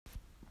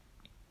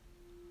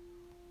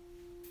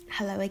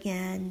Hello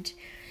again.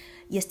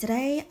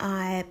 Yesterday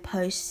I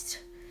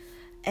posted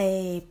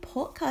a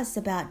podcast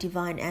about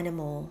divine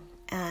animal,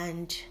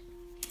 and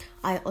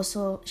I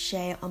also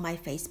share on my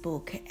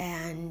Facebook,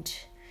 and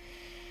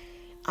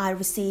I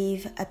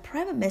received a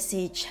private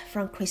message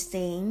from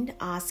Christine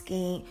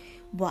asking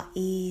what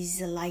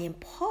is Lion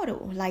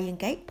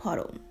Gate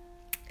portal.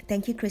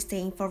 Thank you,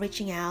 Christine, for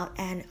reaching out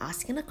and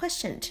asking a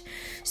question.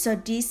 So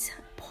this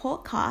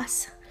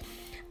podcast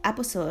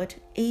episode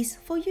is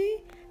for you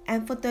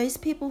and for those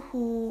people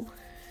who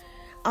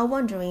are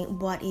wondering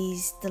what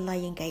is the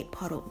Lion Gate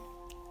portal.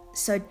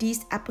 So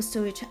this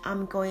episode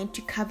I'm going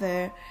to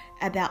cover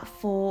about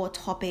 4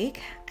 topics,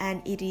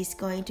 and it is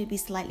going to be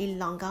slightly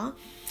longer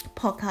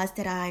podcast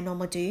that I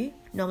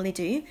normally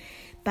do,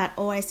 but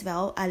all as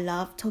well I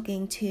love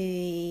talking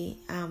to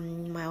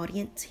my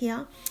audience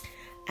here.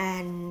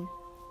 And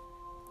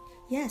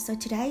so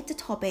today the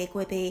topic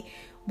will be,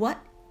 what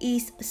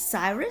is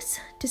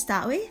Sirius to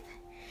start with,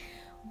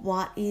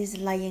 what is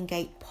Lion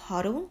Gate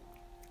portal,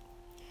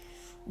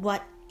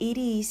 what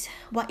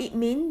it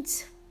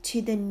means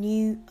to the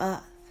new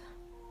earth,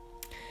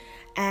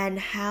 and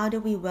how do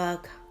we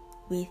work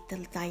with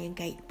the Lion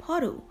Gate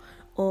portal,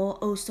 or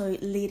also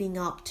leading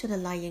up to the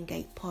Lion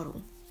Gate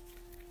portal.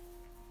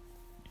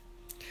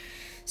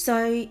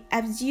 So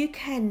as you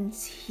can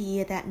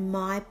hear that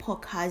my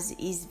podcast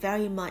is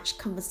very much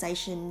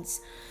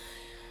conversations,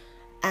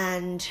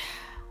 and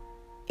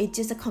it's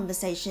just a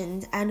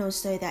conversation, and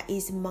also that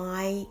is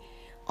my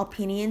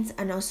opinions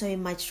and also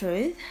my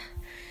truth.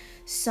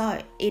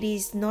 So it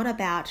is not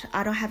about,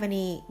 I don't have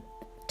any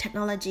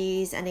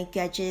technologies and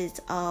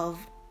gadgets of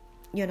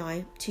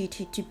to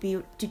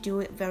do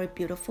it very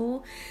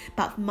beautiful,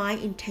 but my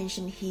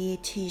intention here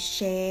to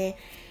share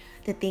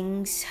the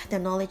things, the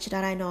knowledge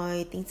that I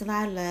know, things that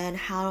I learn,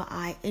 how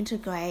I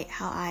integrate,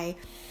 how I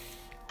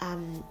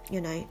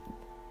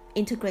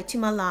integrate to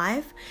my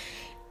life,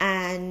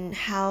 and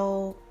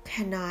how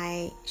can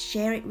I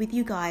share it with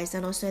you guys.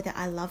 And also that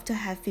I love to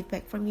have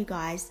feedback from you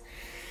guys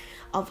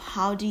of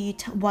how do you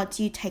what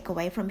do you take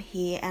away from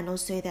here, and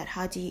also that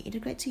how do you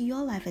integrate to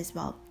your life as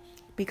well,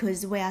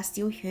 because we are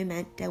still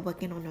human, they're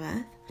working on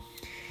earth.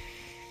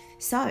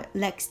 So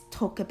let's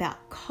talk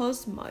about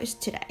cosmos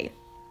today.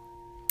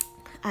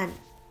 And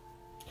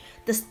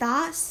the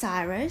star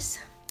Sirius,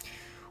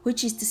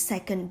 which is the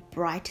second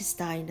brightest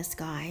star in the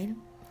sky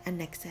and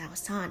next to our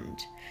sun,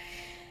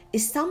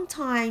 is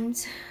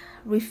sometimes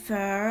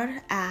referred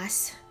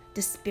as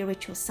the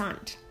spiritual sun.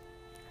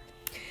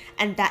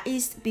 And that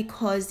is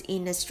because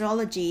in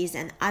astrologies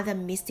and other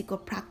mystical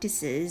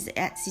practices,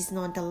 it is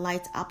known the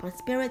light up on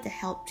spirit that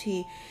help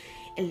to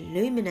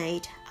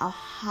illuminate our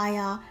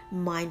higher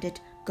minded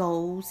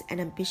goals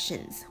and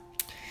ambitions.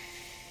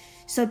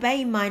 So bear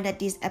in mind that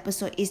this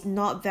episode is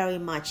not very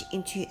much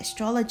into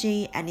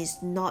astrology, and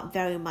is not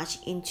very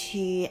much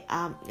into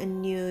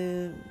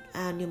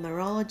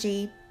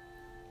numerology.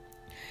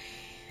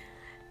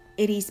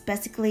 It is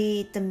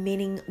basically the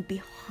meaning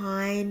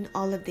behind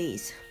all of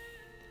these.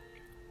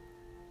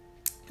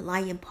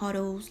 Lion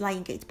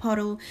Gate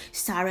portal,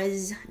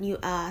 Sirius, New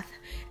Earth,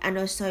 and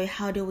also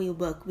how do we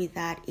work with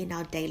that in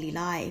our daily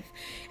life,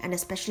 and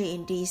especially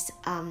in this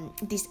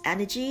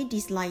energy,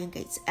 this Lion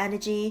Gate's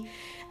energy,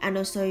 and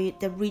also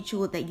the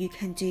ritual that you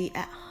can do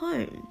at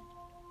home,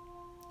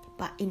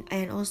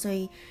 and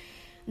also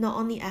not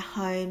only at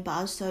home but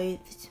also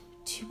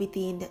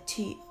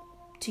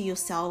to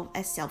yourself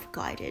as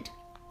self-guided.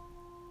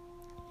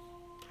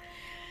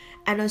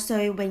 And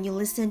also when you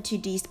listen to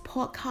these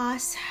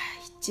podcasts,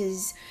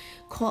 just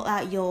call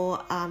out your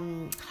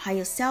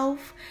higher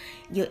self,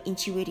 your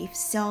intuitive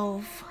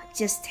self.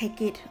 Just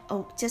take it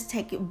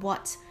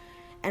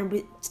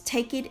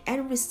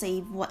and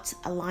receive what's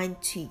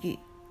aligned to you.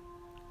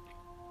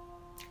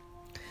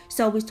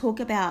 So we talk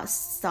about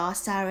star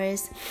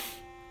Sirius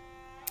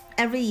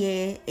every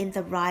year in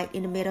the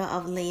middle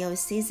of Leo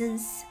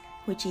seasons,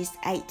 which is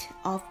 8th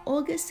of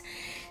August.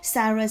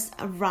 Sirius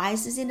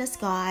rises in the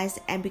skies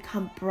and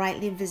become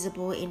brightly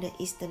visible in the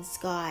eastern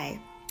sky.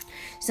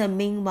 So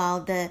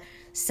meanwhile, the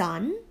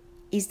sun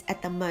is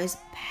at the most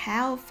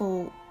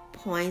powerful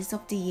points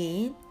of the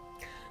year,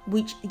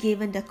 which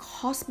given the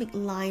cosmic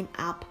line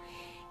up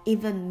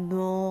even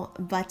more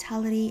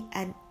vitality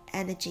and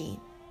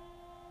energy.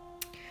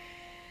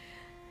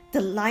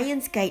 The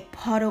Lion's Gate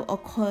portal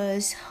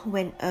occurs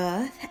when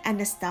Earth and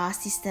the star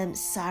system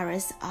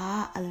Sirius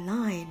are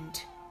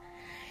aligned.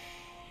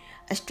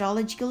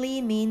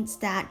 Astrologically means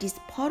that this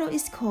portal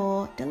is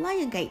called the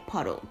Lion Gate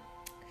portal.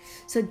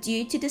 So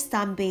due to the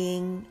sun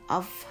being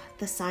of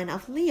the sign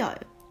of Leo.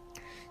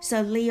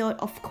 So Leo,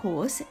 of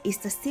course, is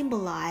the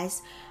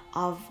symbolize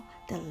of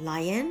the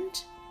lion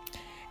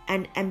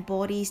and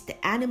embodies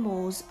the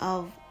animals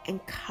of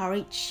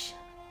encourage,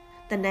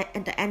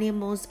 the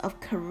animals of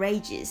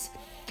courageous,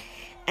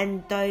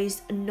 and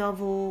those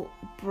novel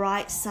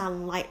bright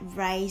sunlight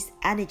rays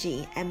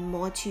energy, and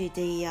more to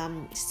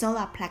the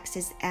solar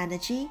plexus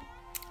energy,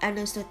 and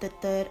also the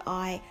third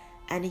eye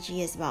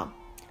energy as well.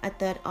 A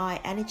third eye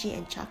energy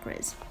and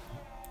chakras.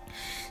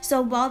 So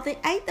while the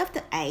 8th of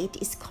the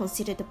 8th is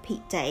considered the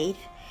peak date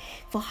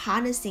for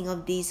harnessing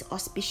of this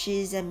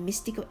auspicious and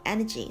mystical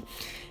energy,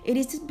 it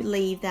is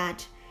believed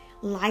that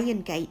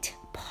Lion Gate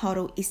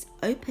portal is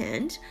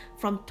opened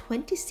from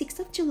 26th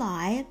of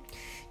July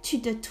to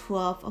the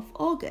 12th of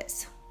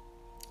August.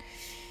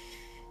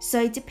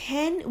 So it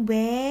depends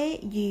where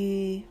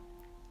you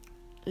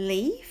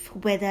live,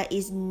 whether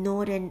it's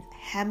Northern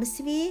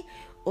Hemisphere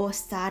or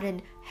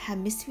Southern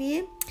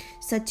Hemisphere.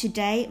 So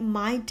today,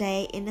 my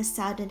day in the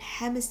Southern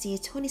Hemisphere,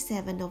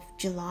 27th of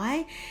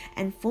July,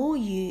 and for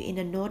you in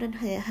the Northern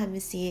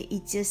Hemisphere,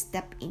 it just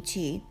stepped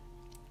into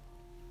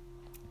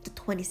the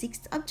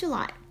 26th of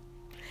July.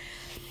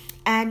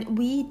 And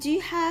we do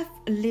have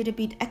a little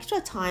bit extra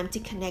time to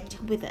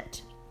connect with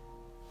it.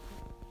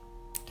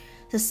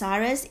 The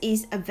Sirius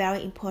is a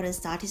very important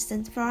star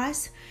system for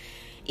us.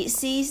 It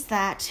says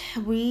that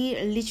we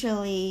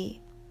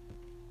literally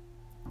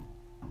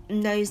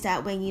knows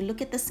that when you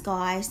look at the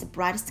skies, the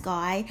bright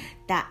sky,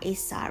 that is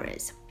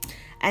Sirius,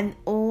 and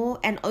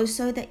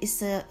also that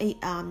is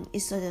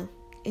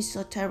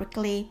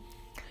esoterically,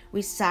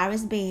 with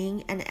Sirius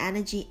being an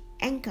energy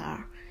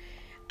anchor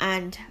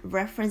and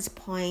reference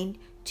point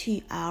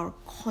to our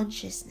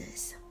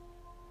consciousness.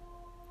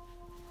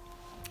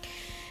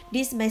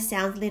 This may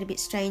sound a little bit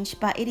strange,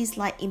 but it is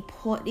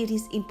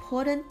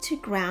important to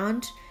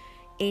ground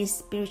in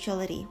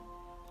spirituality.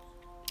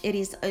 It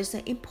is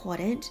also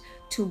important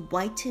to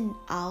widen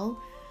our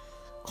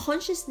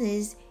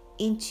consciousness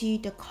into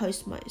the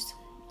cosmos.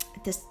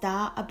 The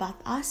stars above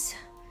us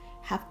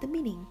have the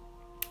meaning.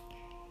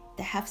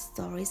 They have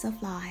stories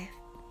of life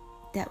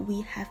that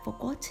we have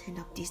forgotten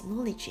of this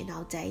knowledge in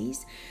our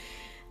days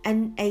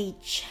and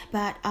age,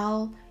 but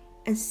our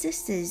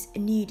ancestors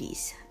knew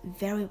this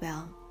very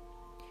well.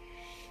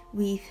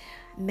 With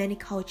many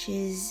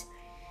cultures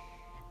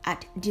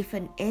at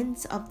different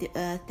ends of the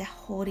earth, they're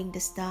holding the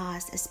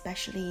stars,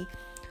 especially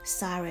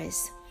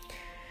Sirius,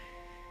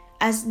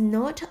 as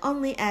not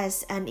only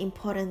as an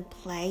important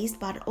place,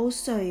 but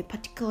also a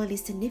particularly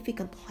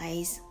significant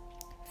place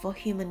for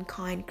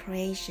humankind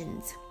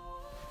creations.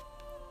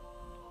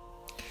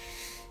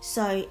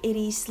 So it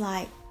is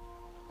like,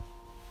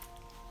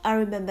 I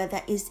remember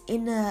that is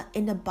in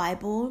the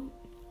Bible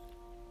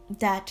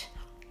that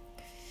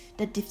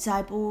the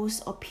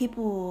disciples or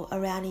people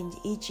around in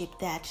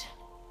Egypt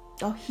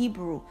or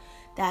Hebrew,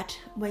 that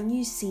when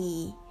you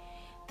see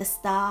the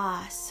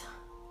stars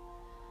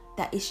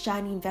that is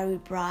shining very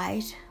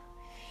bright,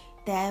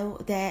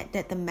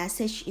 that the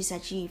message is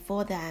actually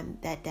for them,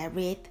 that they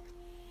read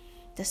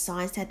the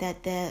signs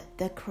that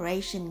the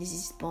creation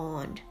is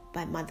born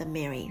by Mother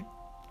Mary.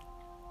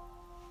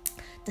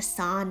 The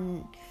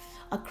son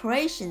of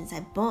creations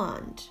are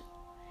born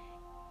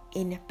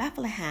in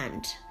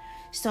Bethlehem.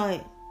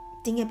 So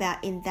think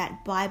about, in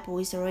that Bible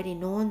is already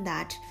known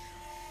that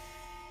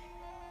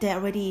they're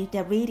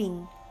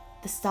reading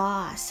the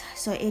stars.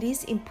 So it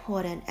is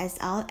important, as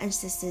our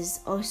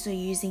ancestors also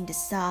using the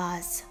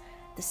stars,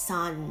 the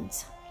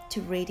suns,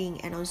 to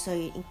reading and also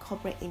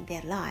incorporate in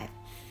their life.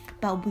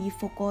 But we've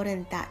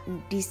forgotten that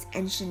this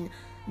ancient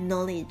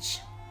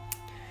knowledge.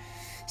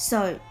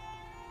 So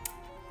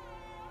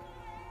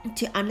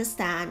to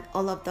understand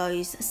all of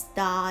those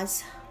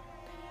stars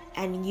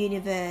and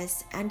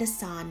universe and the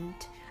sun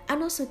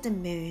and also the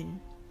moon,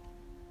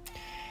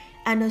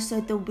 and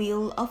also the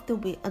wheel of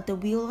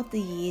the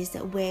years,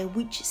 where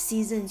which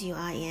seasons you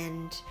are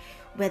in,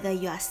 whether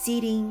you are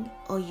sitting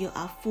or you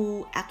are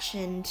full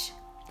action,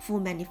 full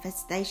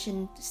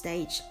manifestation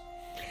stage.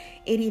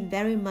 It is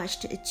very much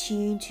to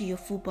attune to your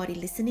full body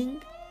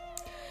listening,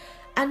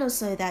 and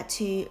also that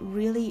to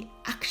really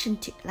act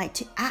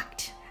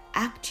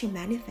to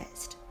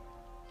manifest.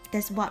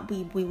 That's what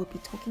we will be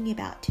talking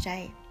about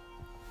today.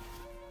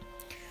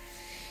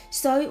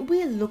 So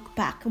we can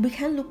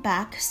look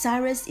back.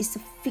 Sirius is a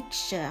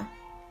fixture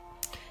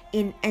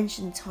in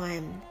ancient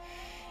time.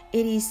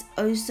 It is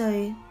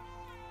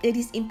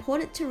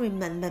important to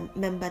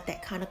remember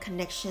that kind of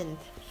connection,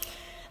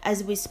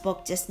 as we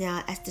spoke just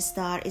now, as the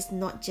star is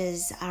not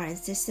just our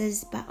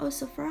ancestors, but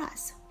also for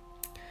us.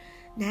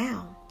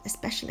 Now,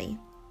 especially,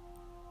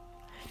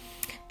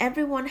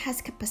 everyone has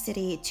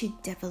capacity to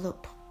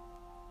develop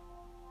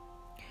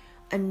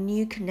a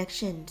new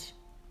connection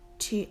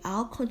to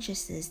our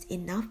consciousness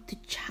enough to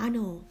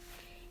channel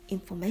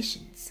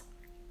informations.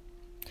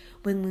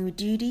 When we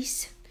do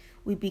this,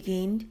 we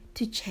begin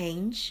to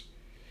change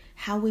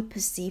how we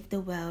perceive the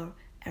world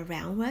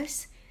around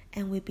us,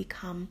 and we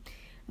become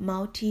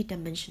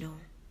multi-dimensional.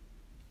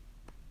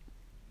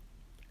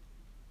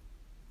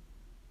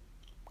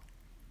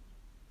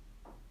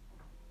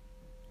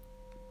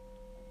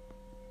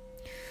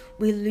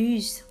 We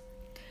lose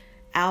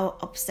our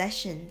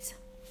obsessions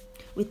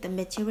with the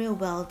material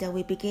world, that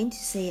we begin to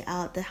see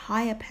the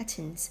higher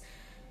patterns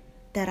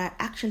that are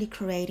actually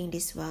creating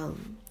this world.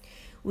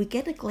 We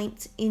get a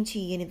glimpse into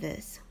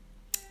universe.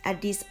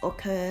 As this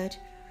occurred,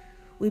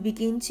 we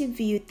begin to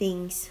view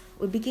things.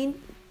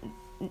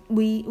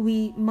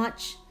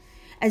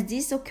 As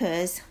this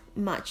occurs,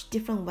 much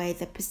different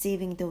ways of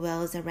perceiving the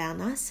world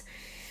around us.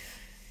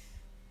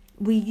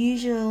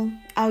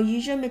 our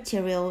usual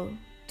material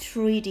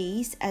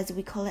 3Ds, as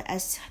we call it,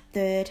 as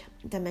third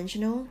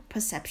dimensional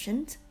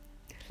perceptions.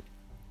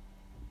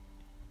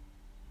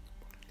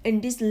 In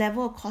this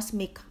level of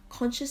cosmic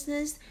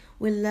consciousness,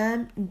 we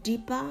learn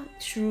deeper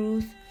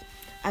truth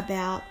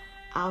about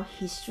our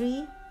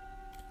history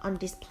on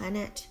this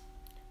planet,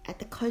 at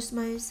the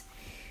cosmos.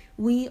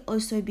 We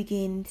also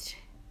begin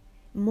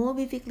more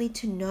vividly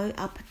to know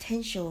our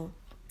potential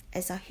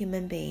as a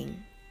human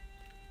being.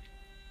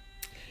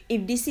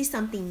 If this is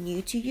something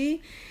new to you,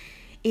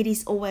 it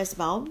is always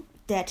well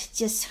that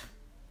just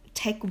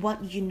take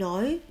what you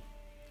know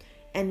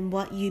and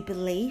what you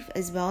believe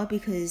as well,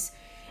 because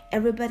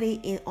everybody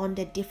is on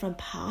the different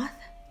path.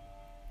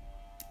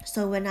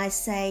 So when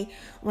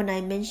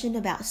I mention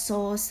about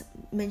source,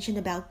 mention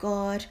about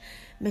God,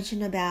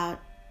 mention about,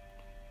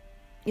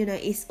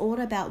 it's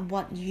all about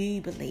what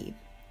you believe.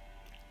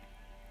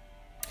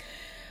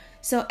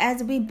 So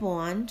as we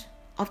bond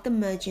of the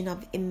merging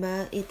of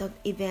the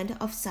event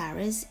of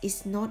Cyrus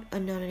is not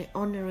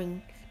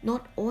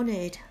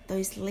honored,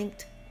 those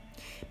linked,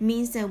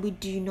 means that we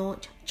do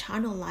not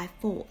channel life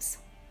force.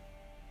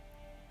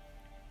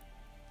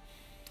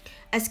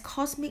 As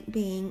cosmic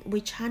being,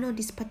 we channel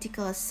this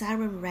particular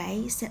Siren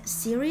ray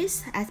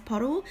series as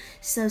portal,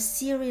 so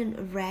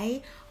Siren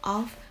ray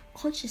of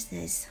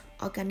consciousness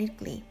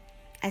organically,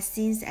 as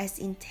seen as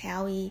in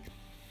Taoyi,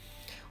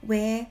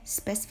 where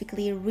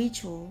specifically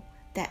ritual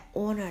that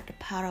honor the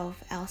power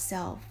of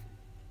ourselves.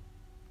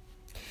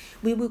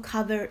 We will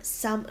cover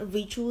some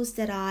rituals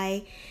that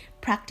I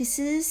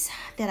practices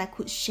that I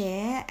could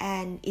share,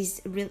 and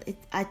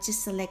I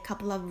just select a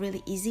couple of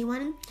really easy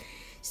ones.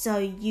 So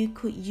you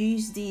could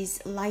use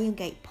this Lion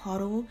Gate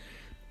portal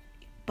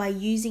by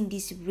using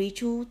this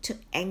ritual to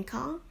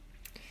anchor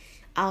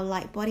our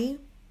light body,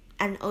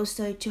 and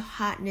also to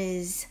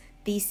harness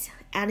this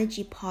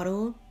energy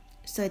portal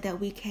so that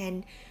we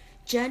can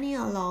journey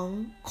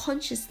along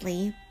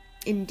consciously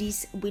in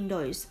these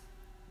windows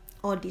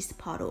or this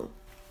portal,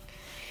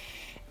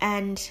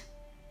 and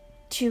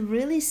to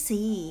really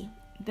see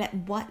that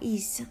what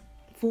is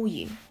for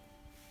you,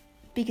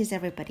 because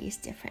everybody is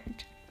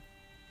different.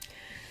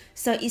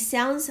 So it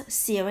sounds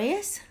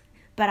serious,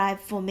 but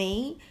for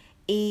me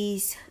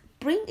is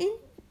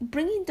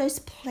bringing those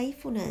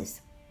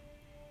playfulness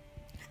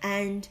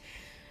and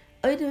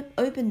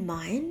open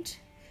mind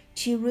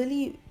to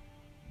really,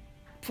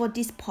 for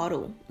this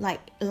portal,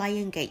 like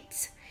Lion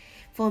Gates,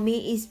 for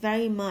me is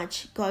very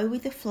much go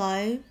with the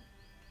flow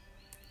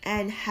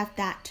and have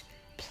that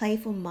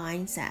playful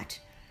mindset,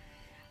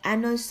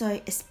 and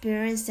also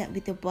experience that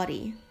with the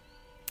body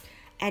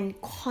and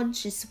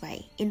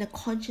in a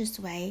conscious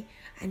way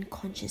and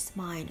conscious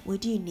mind. We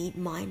do need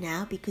mind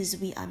now, because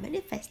we are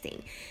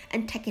manifesting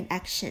and taking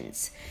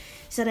actions.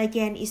 So that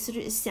again, it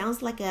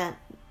sounds like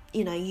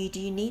you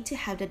need to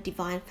have the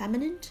divine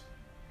feminine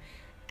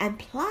and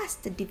plus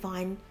the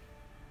divine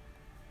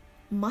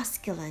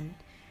masculine.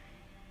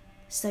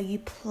 So you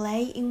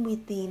play in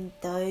within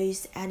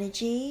those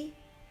energy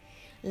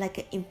like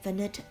an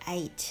infinite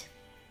 8.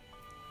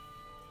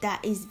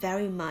 That is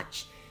very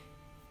much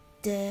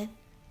the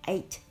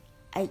 8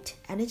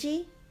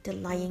 energy, the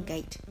Lion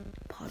Gate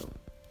portal.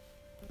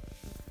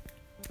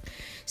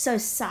 So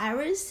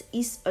Cyrus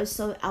is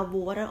also our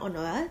water on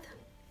earth.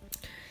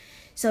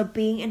 So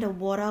being in the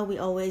water, we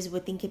always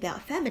would think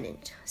about feminine.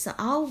 So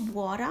our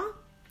water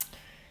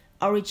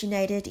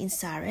originated in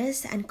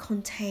Cyrus and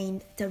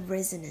contained the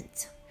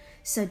resonance.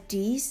 So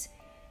this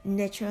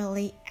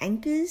naturally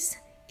anchors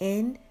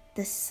in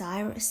the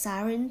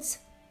Siren's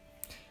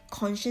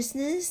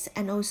consciousness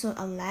and also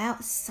allow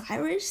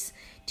Cyrus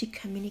to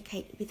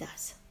communicate with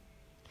us.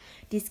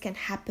 This can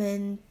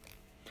happen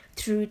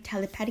through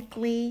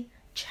telepathically,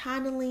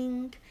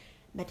 channeling,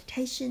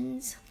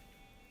 meditations.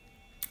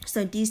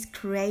 So this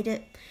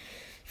created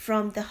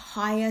from the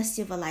higher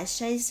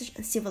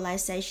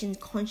civilization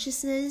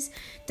consciousness,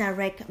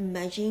 direct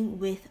merging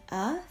with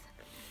earth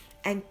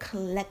and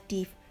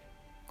collective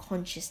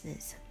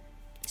consciousness.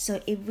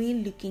 So if we're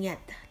looking at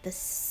the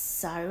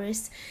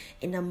Cyrus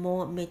in a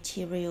more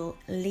material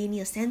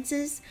linear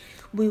senses,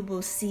 we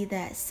will see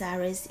that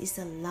Cyrus is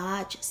a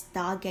large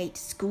Stargate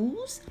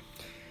schools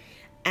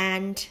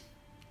and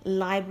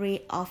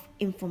library of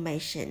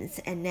informations.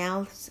 And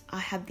now I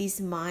have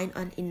this mind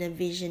on in a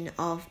vision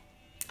of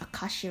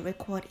Akasha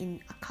record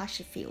in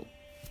Akasha field.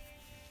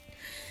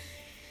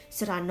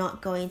 So I'm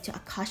not going to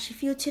Akasha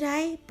field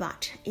today,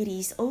 but it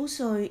is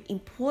also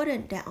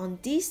important that on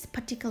this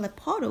particular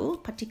portal,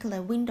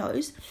 particular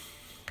windows,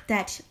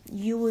 that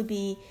you will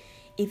be,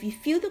 if you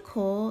feel the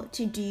call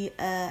to do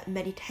a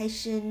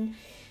meditation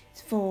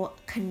for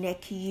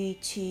connect you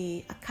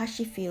to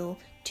Akasha field,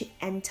 to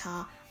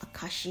enter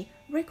Akasha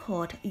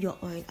record, your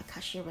own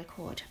Akasha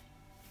record.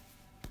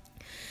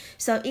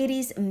 So it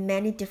is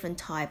many different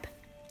type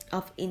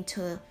of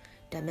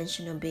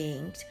interdimensional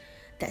beings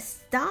that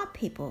star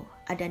people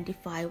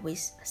identify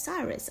with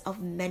Cyrus,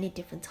 of many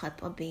different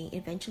type of being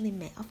eventually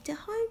made of the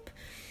hope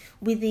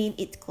within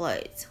its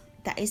clothes.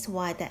 That is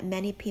why that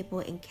many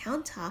people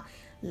encounter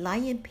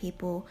lion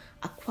people,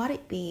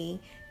 aquatic being,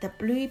 the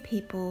blue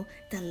people,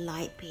 the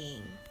light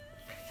being,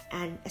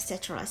 and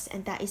etc.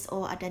 And that is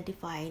all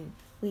identifying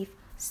with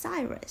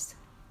Sirius.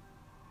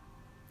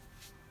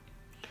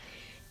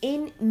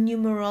 In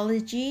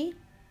numerology,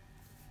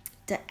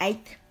 the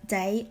 8th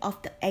day of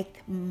the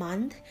 8th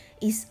month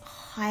is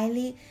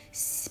highly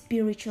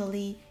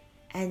spiritually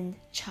and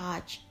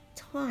charged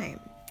time.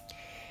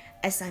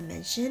 As I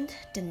mentioned,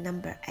 the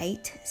number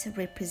 8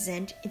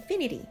 represents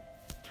infinity,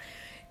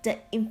 the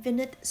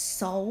infinite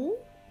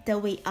soul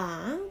that we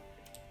are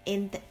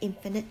in the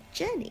infinite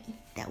journey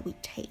that we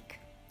take.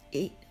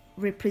 It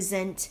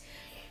represents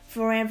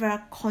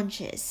forever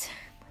conscious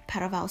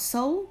part of our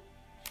soul,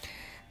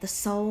 the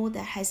soul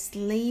that has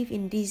lived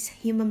in this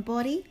human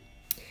body,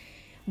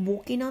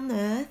 walking on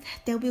earth,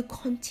 that will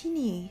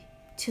continue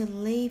to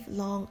live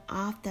long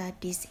after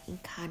these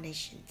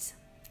incarnations.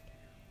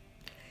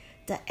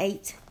 The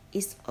 8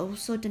 is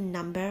also the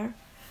number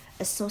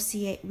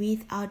associated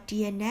with our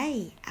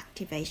DNA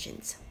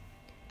activations,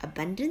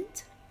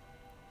 abundance,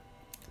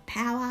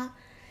 power,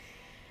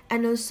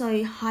 and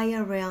also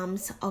higher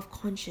realms of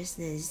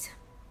consciousness,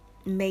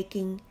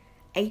 making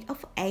 8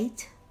 of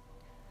 8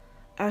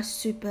 a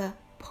super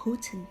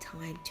potent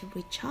time to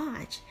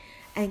recharge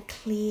and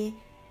clear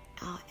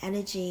our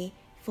energy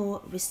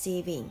for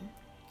receiving.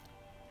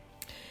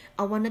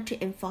 I wanted to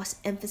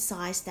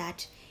emphasize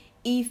that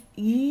if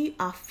you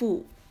are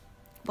full,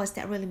 what's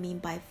that really mean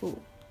by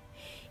full?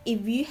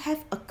 If you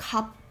have a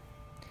cup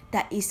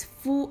that is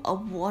full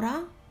of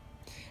water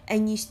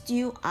and you're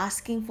still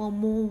asking for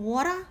more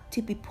water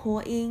to be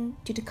poured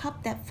into the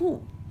cup that's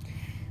full,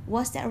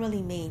 what's that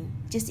really mean?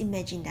 Just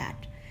imagine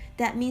that.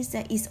 That means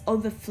that it's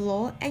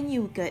overflow and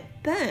you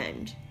get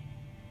burned.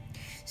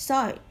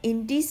 So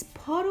in this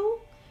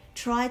portal,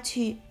 try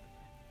to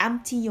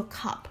empty your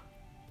cup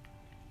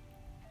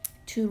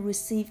to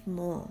receive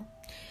more.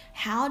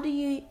 How do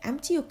you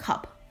empty your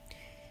cup?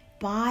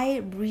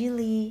 By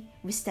really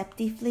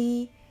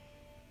receptively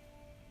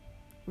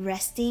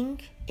resting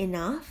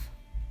enough,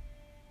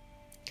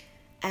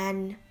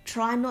 and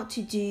try not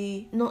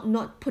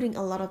putting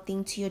a lot of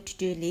things to your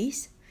to-do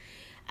list,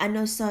 and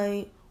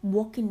also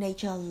walk in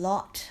nature a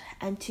lot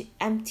and to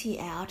empty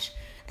out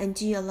and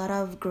do a lot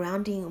of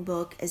grounding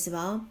work as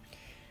well,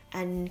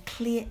 and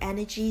clear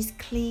energies,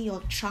 clear your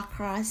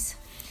chakras,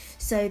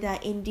 so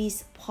that in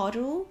this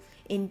portal,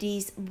 in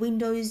these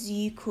windows,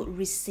 you could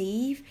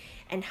receive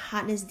and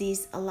harness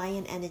this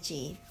lion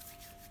energy.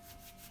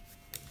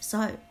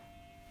 So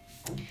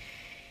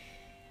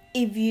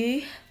if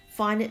you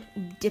find it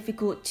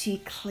difficult to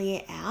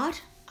clear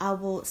out, I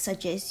will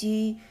suggest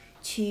you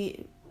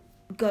to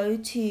go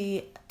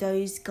to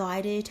those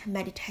guided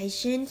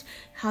meditations,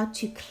 how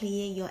to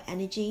clear your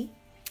energy,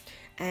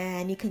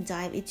 and you can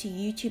dive into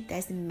YouTube.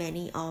 There's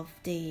many of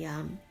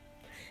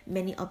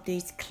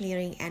these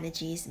clearing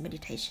energies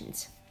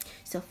meditations.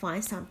 So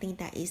find something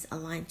that is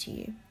aligned to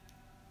you.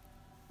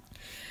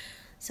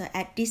 So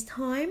at this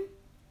time,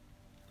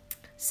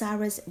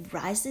 Sirius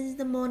rises in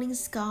the morning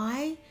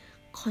sky,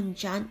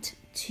 conjunct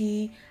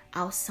to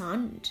our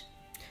sun.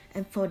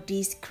 And for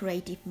these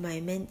creative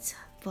moments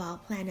for our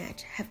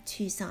planet, have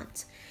two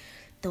suns,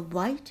 the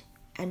white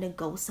and the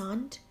gold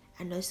sun,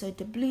 and also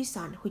the blue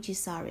sun, which is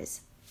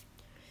Sirius.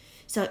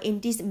 So in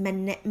this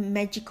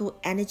magical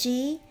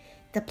energy,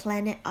 the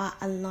planets are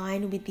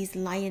aligned with this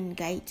lion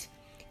gate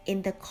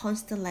in the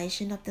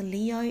constellation of the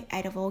Leo,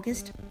 8th of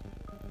August.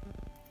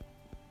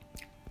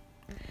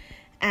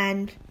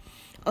 And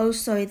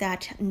also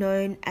that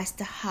known as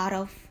the heart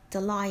of the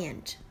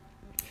lion,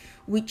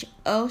 which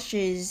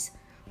ushers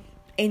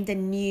in the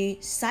new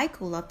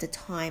cycle of the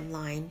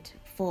timeline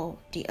for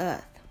the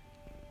earth.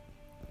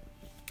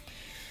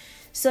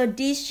 So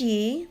this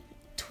year,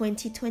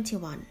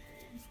 2021,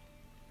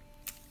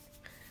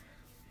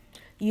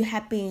 we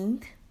have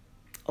been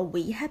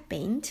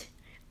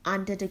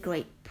under the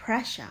great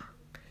pressure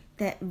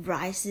that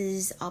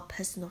rises our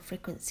personal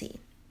frequency,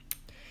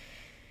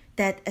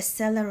 that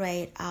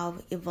accelerate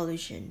our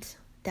evolution,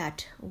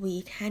 that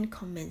we can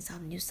commence our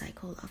new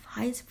cycle of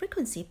highest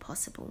frequency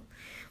possible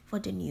for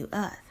the new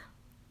earth.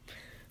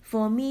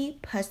 For me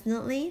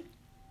personally,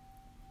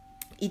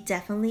 it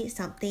definitely is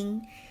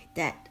something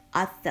that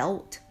I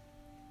felt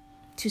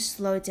to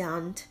slow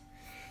down,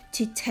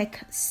 to take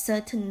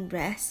certain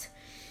rest,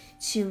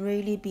 to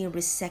really be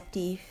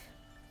receptive,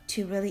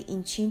 to really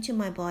in tune to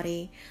my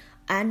body,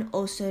 and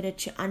also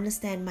to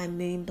understand my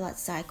moon blood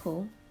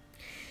cycle,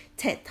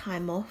 take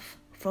time off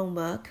from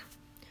work,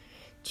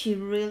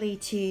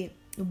 to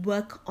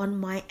work on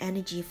my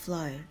energy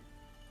flow.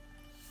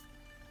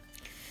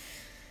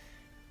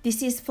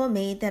 This is for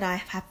me that I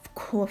have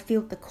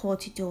felt the call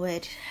to do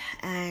it,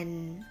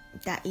 and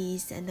that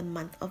is in the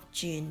month of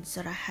June.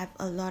 So I have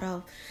a lot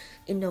of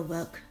inner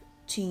work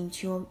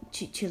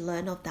to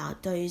learn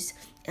about those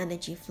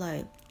energy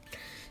flow.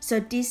 So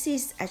this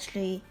is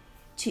actually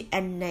to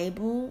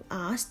enable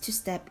us to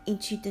step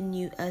into the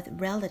new earth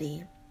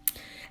reality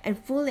and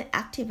fully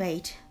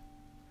activate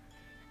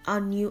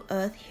our new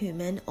earth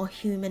human or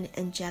human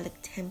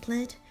angelic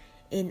template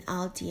in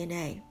our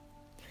DNA.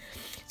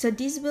 So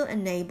this will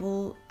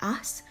enable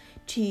us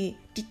to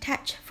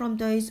detach from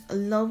those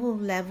lower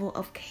level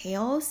of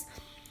chaos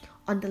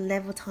on the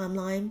level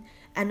timeline,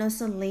 and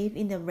also live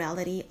in the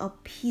reality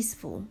of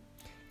peaceful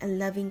and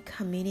loving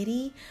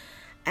community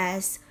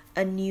as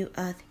a new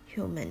earth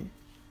human.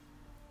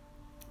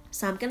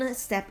 So I'm gonna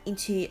step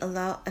into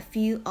a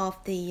few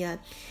of the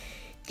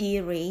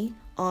theory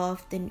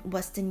of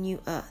what's the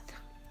new earth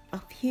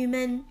of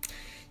human,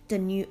 the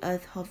new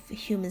earth of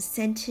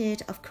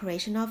human-centered, of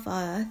creation of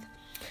earth,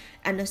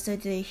 and also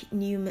the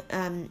new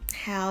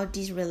how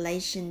these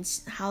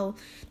relations, how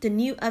the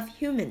new earth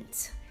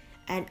humans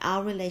and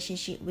our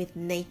relationship with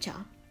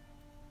nature,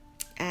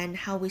 and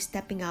how we're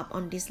stepping up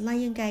on this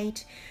lion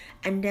gate,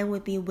 and then we'll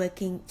be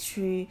working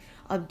through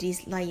of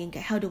this lion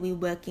gate. How do we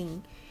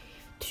working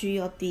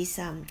through of this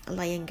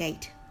lion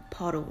gate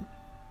portal?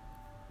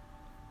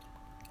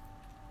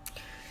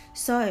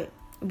 So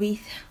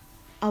with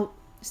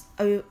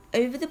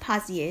over the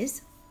past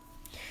years,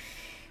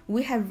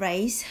 we have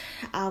raised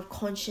our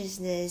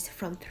consciousness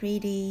from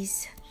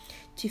 3Ds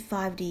to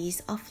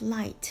 5Ds of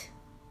light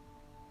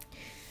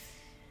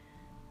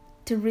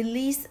to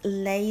release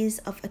layers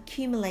of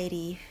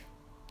accumulative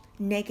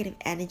negative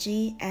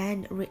energy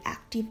and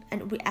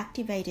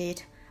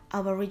reactivated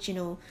our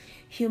original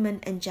human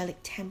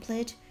angelic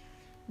template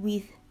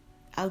with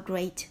our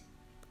great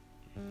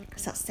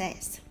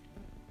success.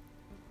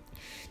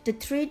 The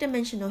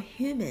three-dimensional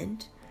human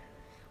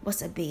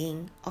was a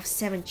being of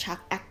 7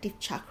 active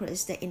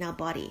chakras that in our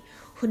body,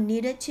 who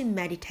needed to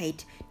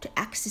meditate to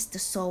access the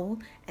soul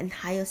and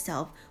higher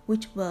self,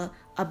 which were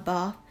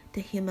above the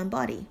human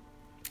body.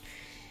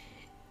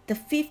 The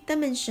 5th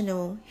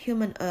dimensional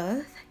human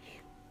earth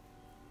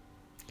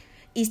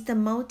is the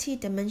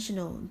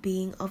multi-dimensional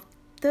being of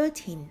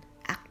 13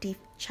 active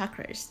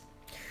chakras,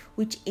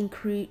 which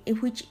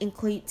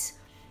includes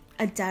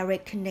a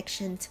direct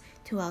connection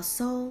to our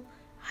soul,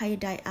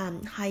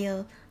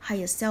 higher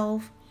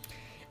self,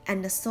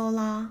 and the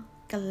solar,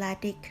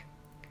 galactic,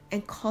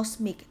 and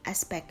cosmic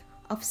aspect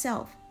of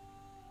self.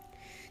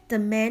 The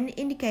main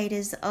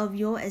indicators of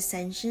your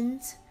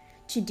ascension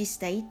to this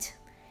state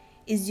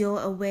is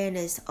your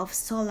awareness of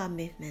solar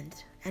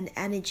movement and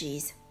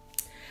energies,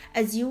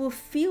 as you will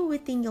feel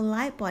within your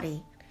light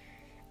body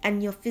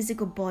and your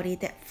physical body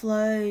that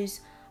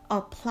flows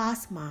of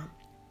plasma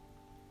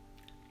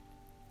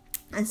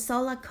and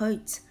solar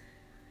codes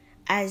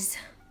as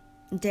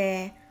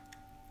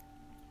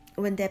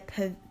when they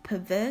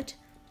pervert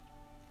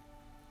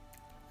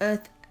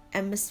Earth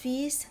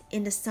atmospheres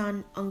in the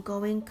sun.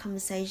 Ongoing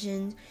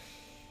conversation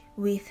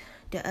with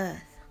the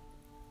Earth.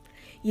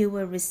 You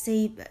will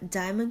receive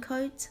diamond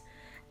codes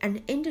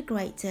and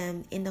integrate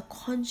them in a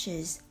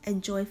conscious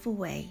and joyful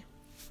way.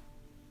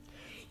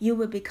 You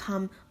will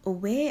become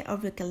aware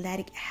of your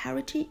galactic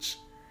heritage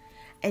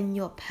and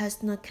your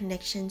personal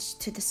connections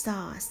to the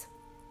stars.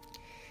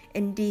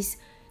 In this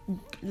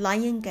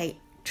Lion Gate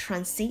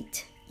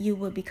transit, you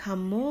will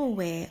become more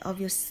aware of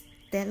your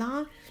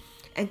stellar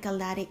and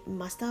galactic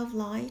master of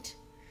light,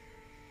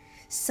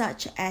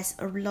 such as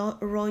a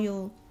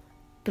royal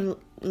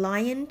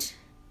lion,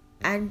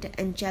 and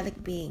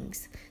angelic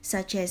beings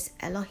such as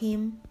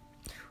Elohim,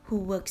 who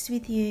works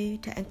with you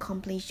to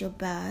accomplish your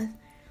birth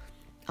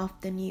of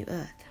the new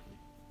earth.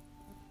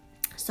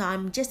 So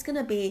I'm just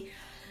gonna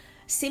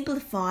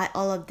simplify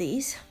all of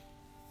this.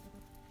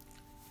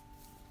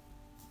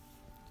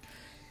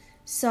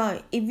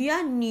 So if you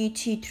are new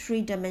to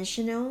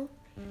 3-dimensional,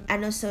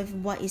 and also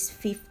what is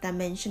 5th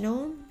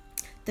dimensional,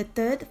 the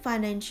 3rd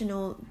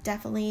dimensional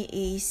definitely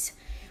is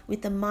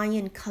with the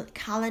Mayan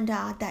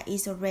calendar that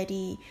is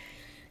already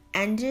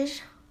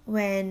ended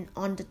when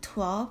on the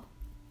 12th.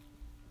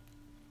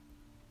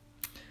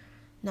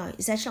 No,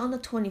 it's actually on the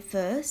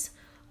 21st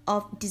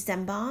of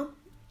December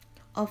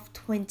of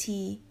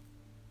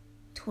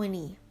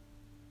 2020.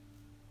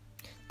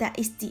 That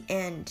is the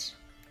end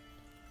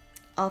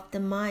of the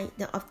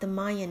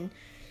Mayan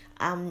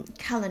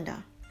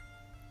calendar.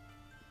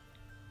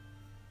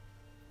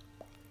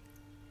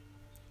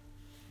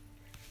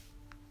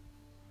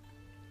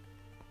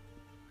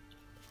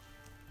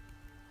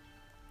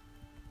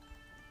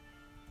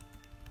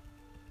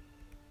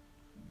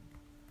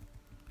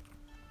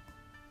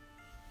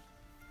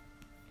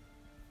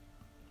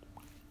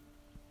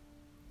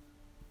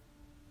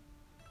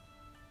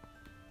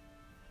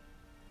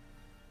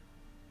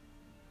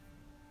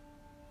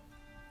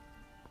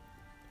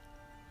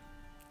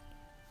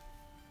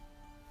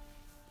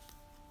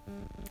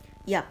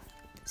 Yep,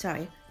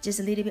 sorry, just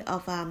a little bit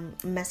of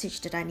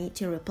message that I need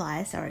to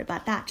reply. Sorry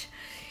about that.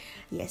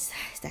 Yes,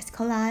 that's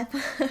collab.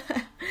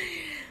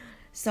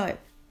 So,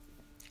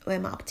 where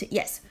am I up to?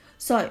 Yes,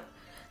 so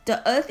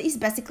the Earth is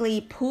basically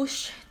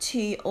pushed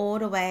to all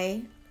the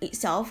way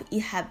itself.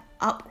 It have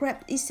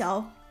upgraded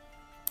itself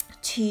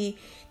to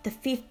the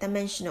 5th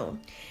dimensional,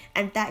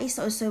 and that is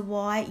also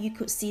why you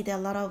could see that a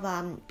lot of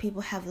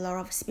people have a lot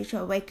of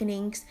spiritual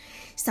awakenings,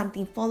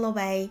 something fall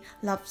away,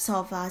 lots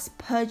of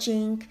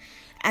purging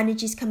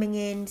energies coming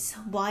in,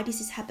 why this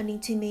is happening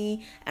to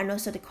me, and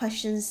also the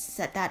questions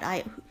that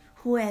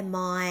who am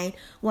I,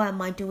 what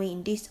am I doing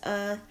in this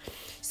earth.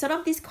 Sort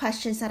of these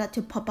questions start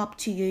to pop up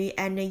to you,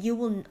 and you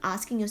will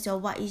asking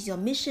yourself, what is your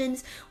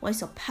missions, what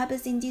is your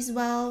purpose in this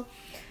world.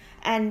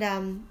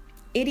 And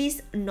it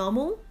is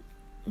normal,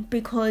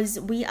 because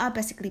we are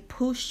basically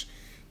pushed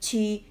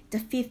to the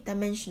fifth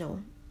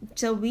dimensional.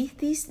 So with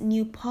this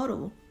new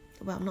portal,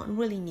 well, not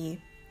really new,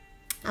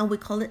 and we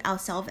call it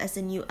ourselves as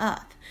a new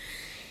earth,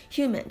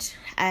 humans,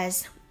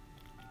 as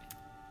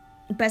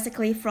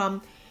basically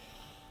from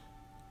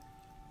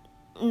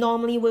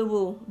normally we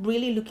will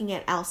really looking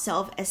at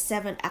ourselves as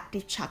 7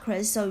 active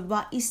chakras. So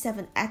what is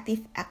 7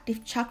 active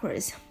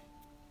chakras?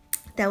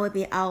 That would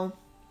be our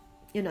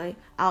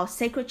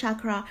sacral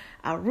chakra,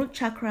 our root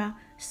chakra,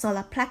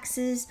 solar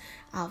plexus,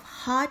 our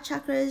heart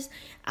chakras,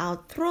 our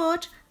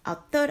throat,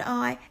 our third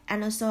eye,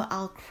 and also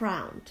our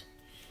crown.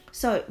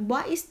 So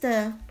what is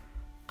the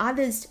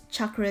other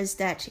chakras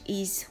that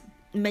is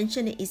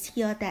mentioned is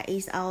here? That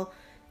is our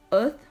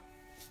earth,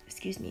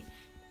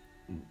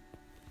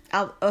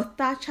 our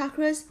eartha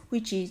chakras,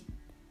 which is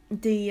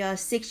the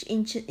 6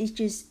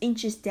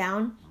 inches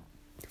down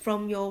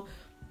from your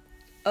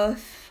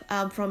earth,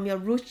 from your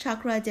root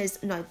chakra.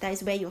 That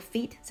is where your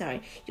feet,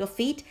 your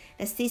feet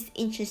are 6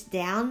 inches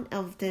down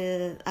of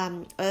the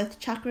earth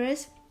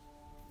chakras.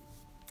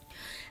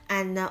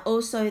 And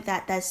also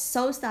there's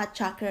soul star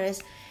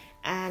chakras,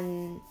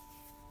 and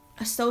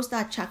soul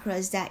star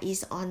chakras that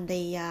is on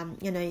the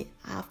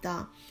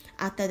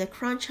after the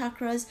crown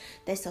chakras.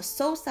 There's the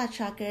soul star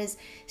chakras,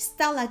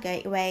 stellar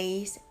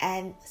gateways,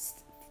 and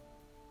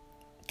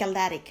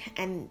galactic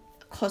and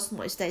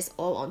cosmos. That is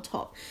all on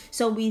top.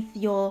 So with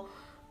your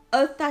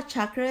eartha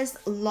chakras,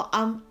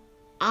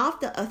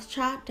 after earth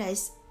chakra,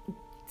 there's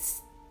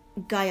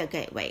Gaia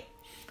gateway.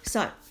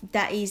 So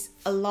that is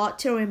a lot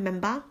to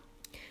remember,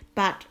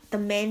 but the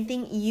main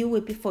thing, you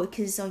will be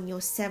focused on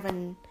your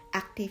 7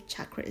 active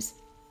chakras.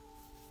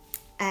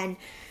 And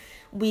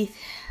with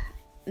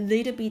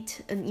little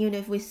bit,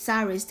 with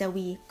Cyrus, that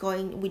we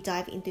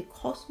dive into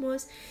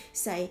cosmos,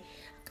 say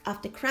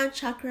after crown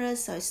chakra,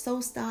 so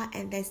soul star,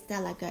 and then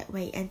stellar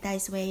gateway, and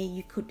that's where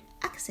you could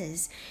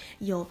access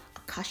your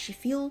Akashic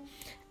field,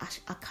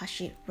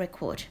 Akashic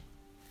record,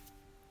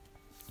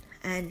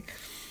 and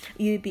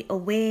you'll be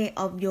aware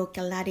of your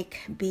galactic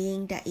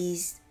being that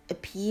is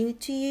appeal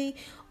to you,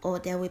 or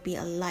there will be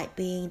a light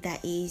being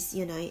that is,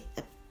 you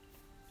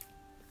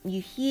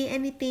hear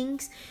anything,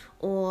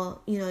 or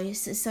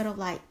it's sort of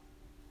like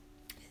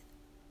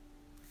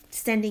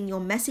sending your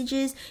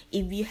messages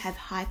if you have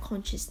high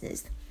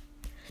consciousness.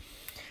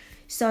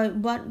 So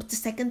what the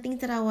second thing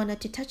that I wanted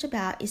to touch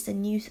about is the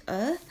new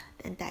earth,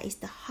 and that is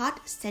the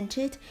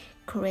heart-centered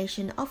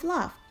creation of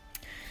love.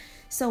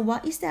 So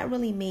what does that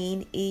really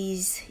mean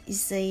is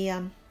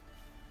the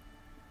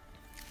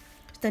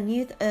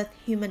new earth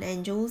human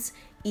angels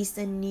is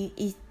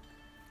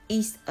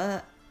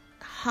a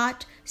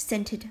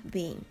heart-centered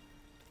being.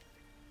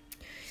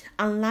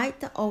 Unlike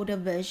the older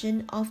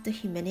version of the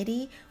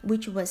humanity,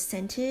 which was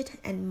centered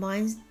and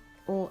mind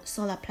or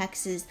solar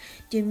plexus,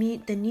 the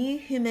new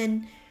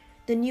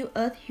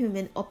earth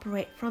human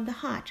operate from the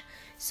heart.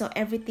 So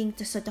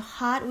the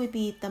heart will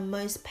be the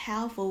most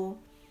powerful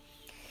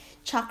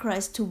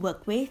chakras to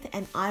work with,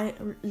 and I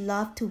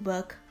love to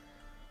work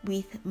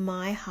with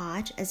my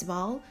heart as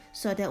well,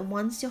 so that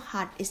once your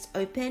heart is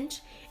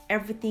opened,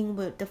 everything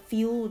will,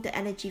 the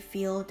energy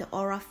field, the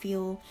aura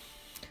field,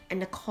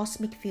 and the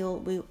cosmic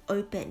field will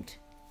open,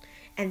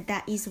 and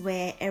that is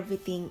where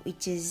everything,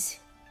 which is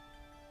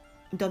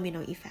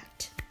domino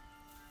effect.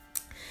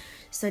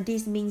 So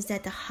this means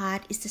that the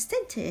heart is the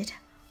center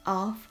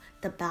of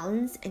the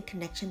balance and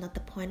connection of the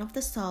point of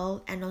the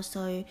soul, and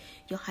also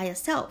your higher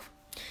self,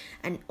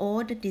 and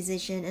all the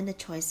decisions and the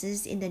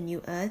choices in the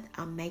new earth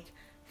are made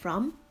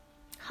from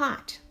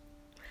heart.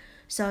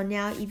 So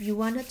now if you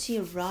wanted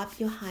to rub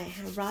your hand,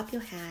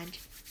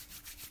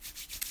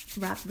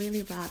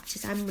 really rub,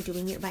 just I'm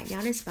doing it right now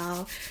as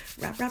well,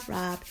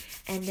 rub,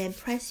 and then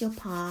press your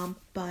palm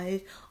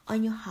both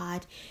on your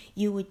heart.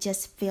 You would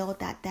just feel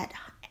that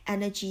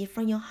energy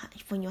from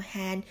your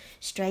hand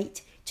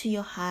straight to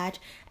your heart,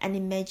 and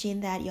imagine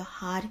that your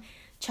heart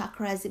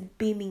chakra is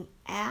beaming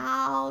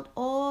out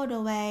all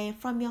the way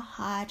from your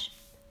heart,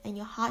 and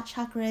your heart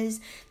chakras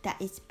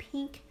that is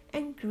pink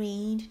and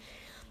green,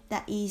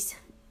 that is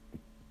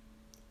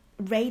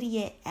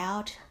radiate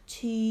out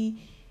to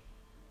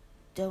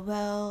the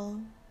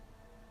world,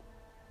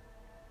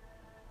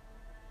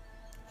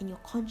 in your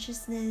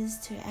consciousness,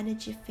 to your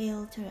energy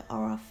field, to your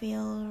aura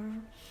field,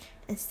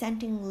 and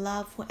sending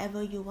love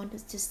wherever you want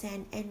us to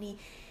send any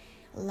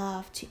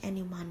love to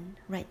anyone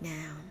right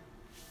now.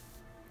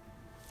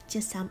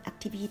 Just some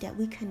activity that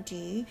we can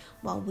do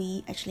while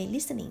we actually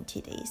listening to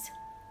this.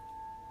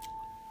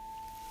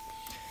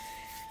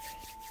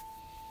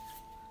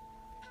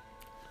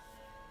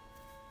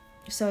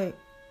 So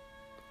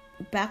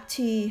back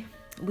to,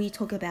 we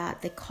talk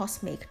about the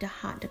cosmic, the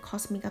heart, the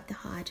cosmic of the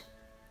heart.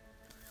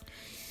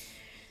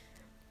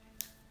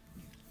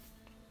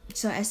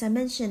 So as I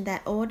mentioned,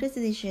 that all the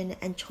decisions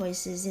and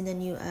choices in the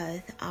new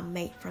earth are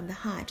made from the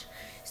heart.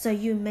 So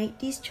you make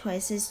these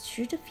choices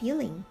through the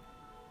feeling,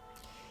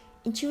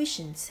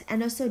 intuitions,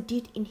 and also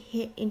deep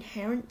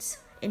inherent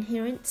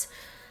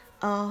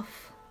of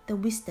the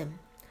wisdom,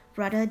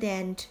 rather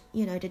than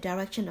the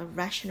direction of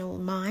rational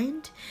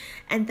mind.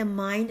 And the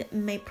mind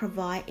may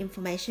provide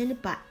information,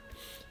 but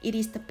it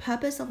is the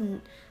purpose of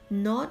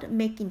not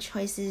making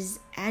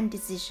choices and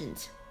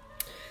decisions.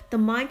 The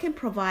mind can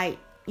provide,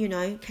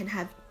 can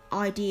have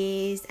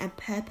ideas and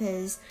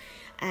purpose,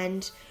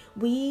 and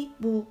we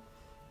will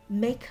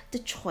make the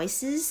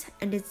choices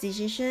and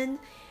decision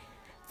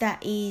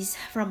that is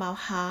from our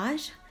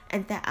heart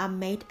and that are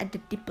made at the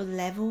deeper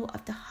level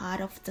of the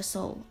heart of the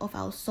soul, of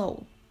our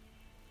soul.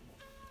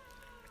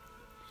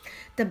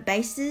 The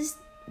basis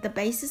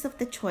of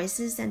the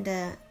choices and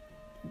the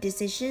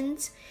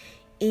decisions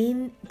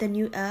in the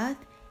new earth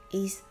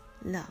is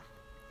love.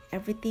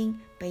 Everything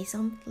based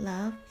on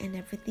love, and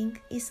everything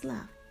is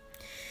love.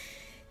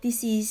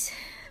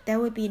 There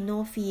will be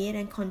no fear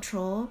and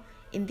control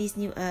in this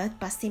new earth,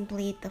 but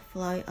simply the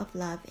flow of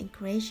love and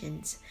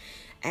creations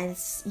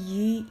as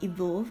you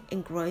evolve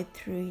and grow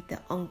through the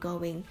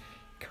ongoing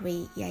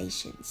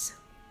creations.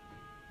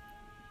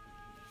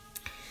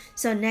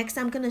 So next,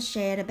 I'm going to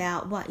share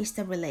about what is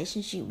the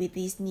relationship with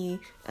these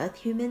new earth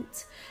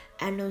humans,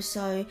 and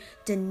also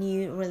the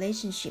new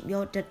relationship,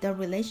 the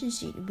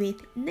relationship with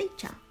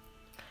nature.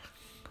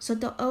 So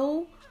the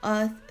old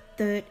earth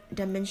third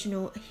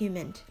dimensional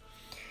human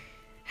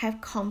have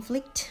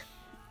conflict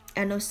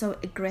and also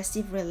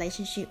aggressive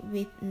relationship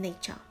with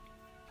nature.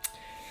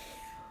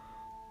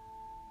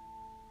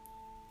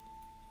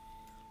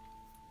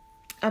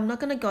 I'm not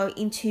going to go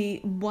into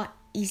what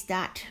is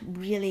that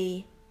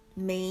really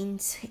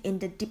means in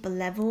the deeper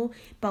level,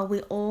 but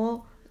we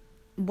all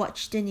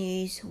watch the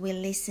news, we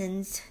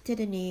listen to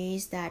the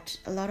news that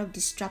a lot of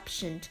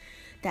disruption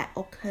that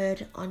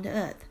occurred on the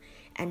earth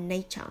and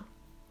nature.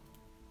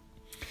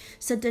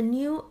 So the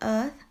new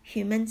earth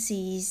human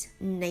sees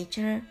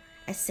nature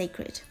as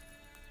sacred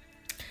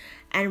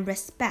and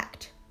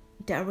respect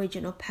the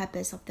original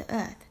purpose of the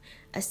earth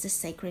as the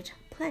sacred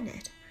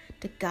planet,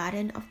 the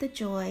garden of the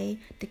joy,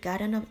 the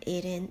garden of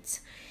Eden,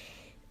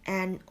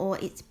 and all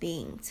its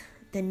beings.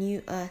 The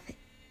new earth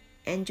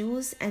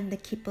angels and the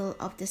keeper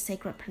of the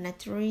sacred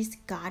planetary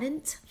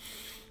gardens,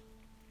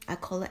 I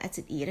call it as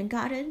an Eden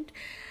garden,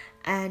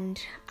 and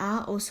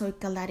are also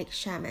galactic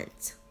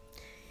shamans.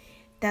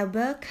 They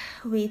work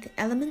with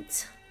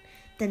elements,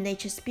 the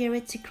nature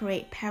spirit, to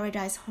create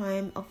paradise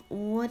home of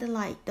all the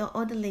light,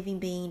 all the living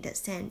beings that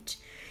sent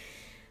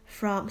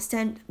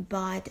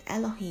by the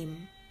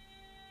Elohim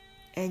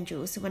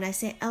angels. So when I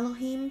say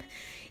Elohim,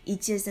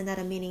 it's just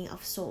another meaning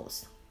of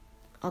source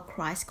or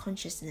Christ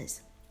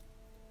consciousness.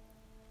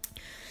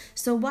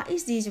 So what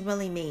does this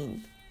really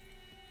mean?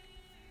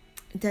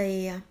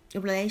 The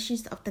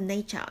relations of the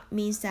nature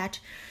means that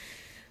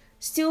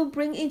still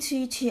bring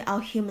into to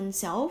our human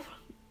self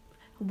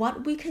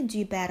what we can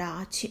do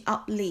better to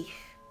uplift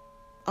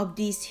of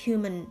this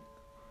human,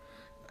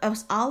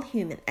 as all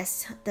human,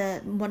 as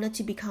the wanted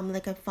to become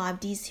like a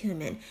 5D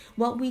human,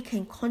 what we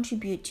can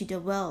contribute to the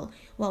world,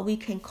 what we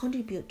can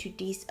contribute to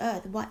this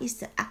earth. What is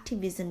the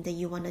activism that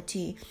you wanted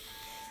to,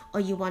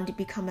 or you want to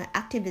become an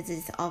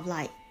activist of,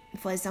 like,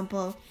 for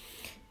example,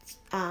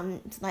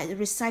 like the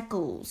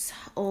recycles,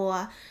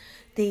 or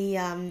the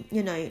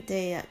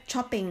the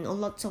chopping a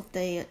lots of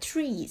the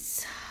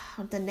trees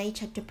of the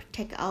nature to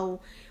protect our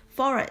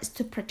forests,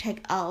 to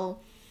protect our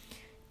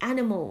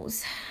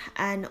animals,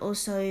 and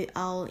also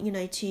our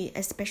to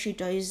especially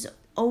those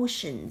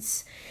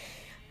oceans.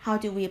 How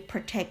do we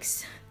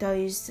protect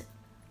those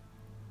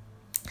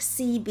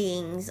sea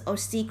beings or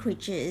sea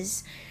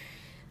creatures,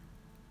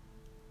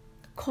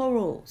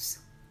 corals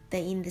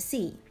that are in the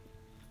sea?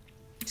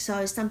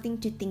 So something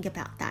to think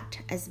about that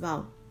as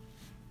well.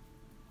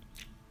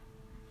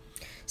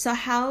 So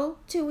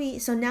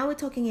now we're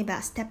talking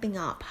about stepping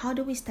up. How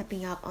do we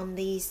stepping up on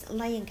this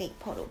Lion Gate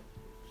portal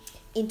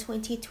in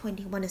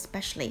 2021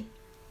 especially?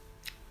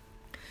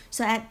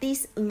 So at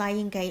this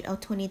Lion Gate of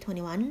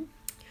 2021,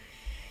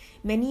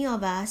 many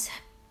of us,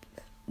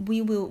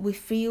 we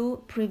feel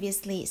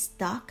previously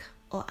stuck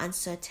or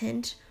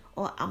uncertain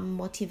or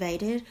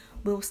unmotivated.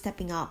 We're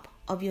stepping up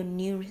of your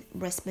new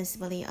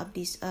responsibility of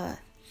this earth.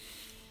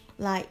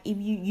 Like if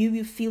you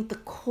will feel the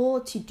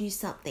call to do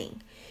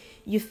something,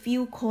 you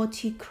feel called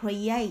to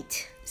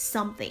create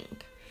something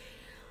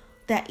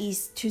that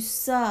is to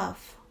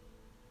serve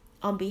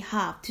on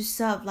behalf, to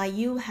serve, like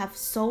you have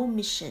soul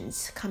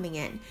missions coming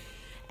in,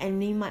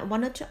 and you might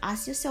want to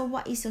ask yourself,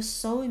 what is your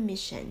soul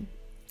mission?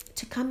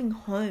 To coming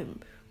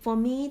home. For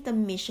me, the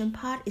mission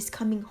part is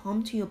coming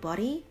home to your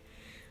body,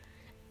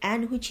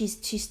 and which is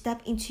to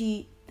step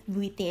into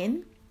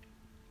within.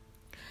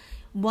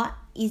 What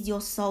is your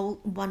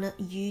soul wanted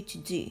you to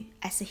do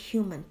as a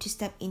human to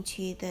step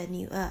into the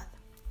new earth?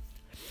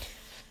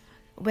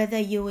 Whether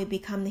you will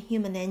become the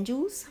human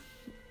angels,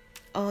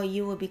 or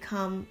you will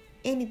become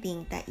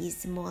anything that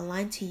is more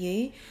aligned to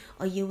you,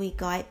 or you will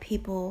guide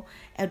people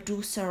and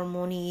do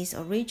ceremonies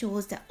or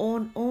rituals that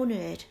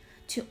honor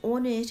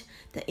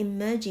the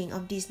emerging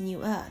of this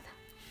new earth.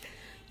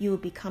 You will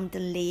become the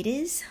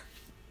leaders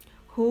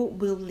who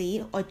will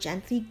lead or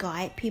gently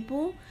guide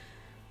people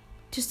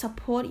to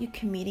support your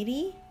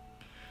community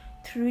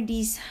through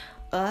this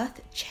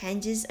earth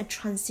changes and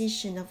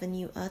transition of a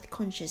new earth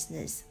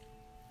consciousness.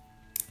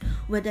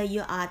 Whether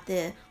you are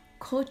the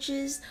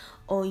coaches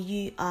or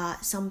you are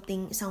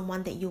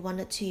someone that you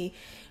wanted to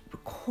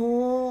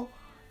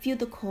feel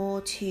the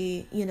call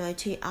to,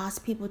 to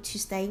ask people to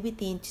stay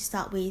within, to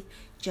start with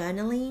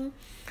journaling,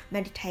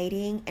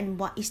 meditating, and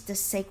what is the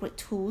sacred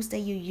tools that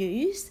you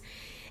use.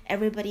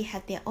 Everybody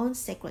have their own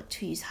sacred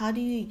tools. How do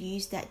you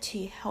use that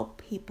to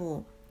help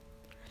people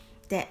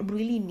that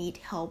really need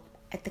help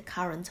at the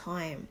current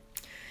time?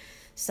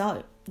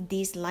 So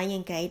this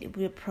Lion Gate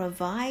will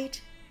provide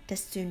the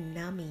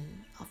tsunami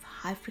of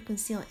high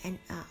frequency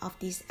of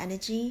this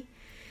energy,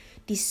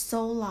 this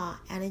solar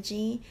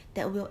energy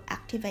that will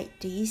activate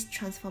these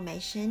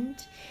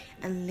transformations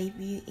and lead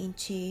you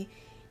into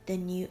the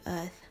new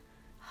earth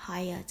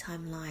higher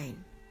timeline.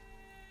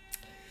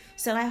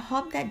 So I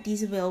hope that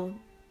this will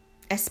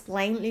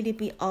explain a little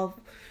bit of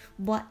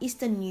what is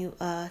the new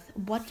earth,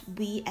 what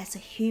we as a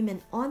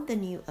human on the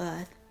new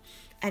earth,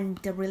 and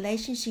the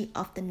relationship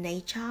of the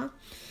nature,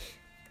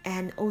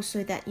 and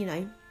also that,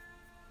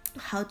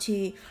 how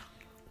to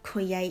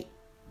create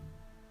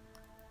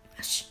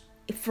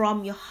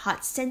from your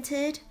heart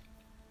centered,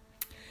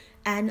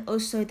 and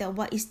also that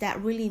what is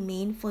that really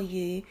mean for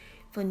you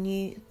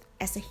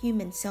as a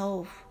human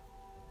self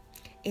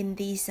in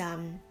this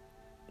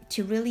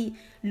to really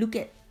look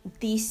at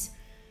this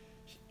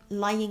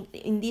Lion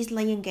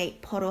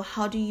Gate portal.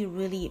 How do you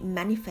really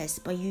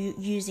manifest by you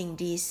using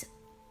this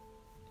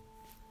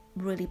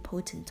really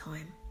potent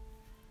time?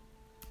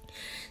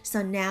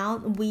 So now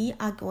we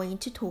are going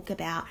to talk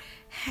about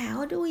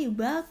how do we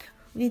work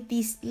with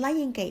this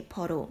Lion Gate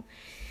portal.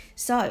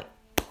 So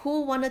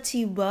who wanted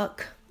to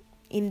work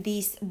in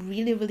this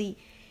really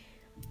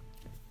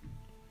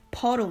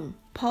portal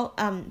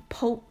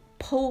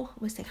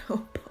what's that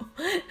called?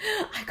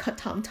 I got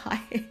tongue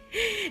tied.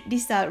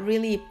 These are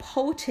really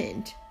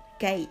potent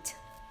gate.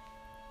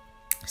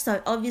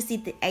 So obviously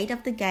the 8th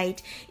of the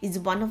gate is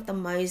one of the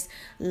most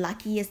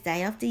luckiest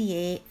day of the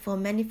year for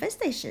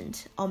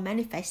manifestations or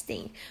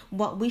manifesting,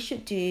 what we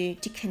should do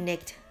to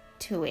connect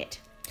to it.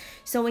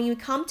 So when you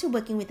come to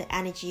working with the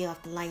energy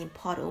of the Lion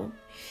portal,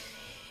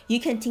 you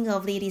can think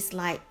of it as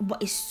like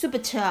what is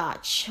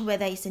supercharged,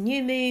 whether it's a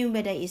new moon,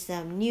 whether it's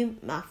a new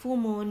full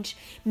moon,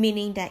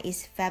 meaning that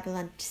it's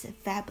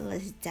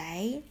fabulous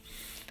day,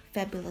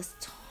 fabulous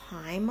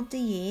time of the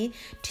year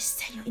to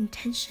set your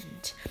intention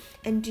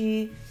and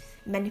do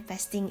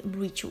manifesting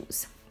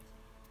rituals.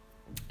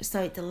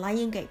 So the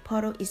Lion Gate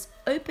portal is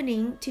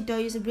opening to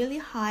those really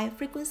high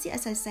frequency.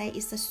 As I say,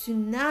 it's a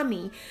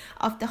tsunami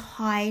of the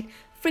high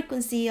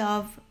frequency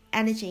of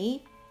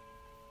energy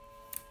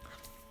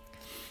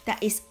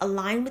that is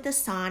aligned with the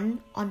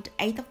sun on the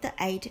 8th of the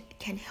 8th,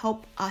 can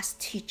help us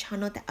to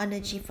channel the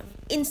energy for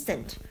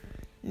instant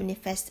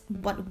manifest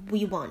what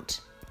we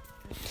want.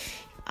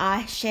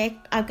 I'm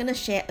gonna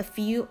share a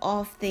few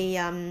of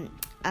the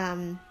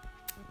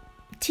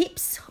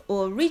tips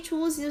or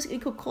rituals, you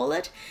could call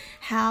it,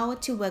 how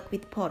to work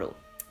with portal.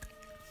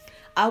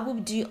 I will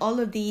do all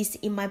of these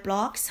in my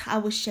blogs. I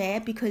will share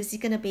because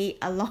it's gonna be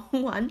a long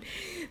one,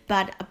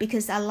 but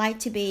because I like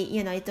to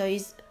be,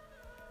 those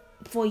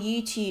for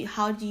you to,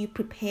 how do you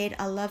prepare?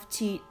 I love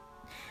to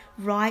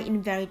write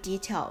in very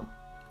detail,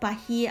 but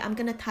here I'm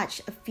gonna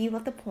touch a few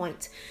of the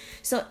points.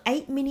 So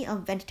 8 minutes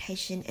of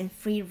meditation and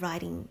free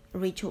writing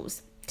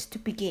rituals. To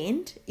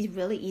begin, it's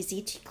really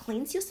easy to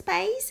cleanse your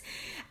space,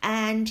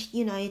 and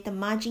the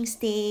margin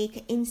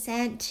stick,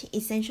 incense,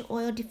 essential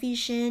oil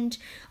diffusion,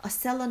 or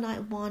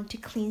selenite wand to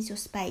cleanse your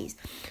space.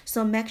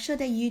 So make sure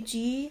that you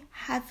do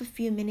have a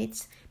few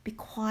minutes, be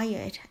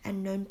quiet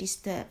and don't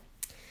disturb.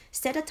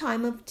 Set a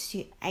timer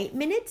to 8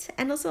 minutes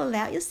and also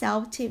allow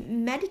yourself to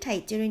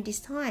meditate during this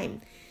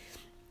time.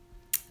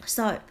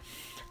 So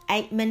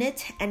 8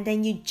 minutes, and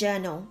then you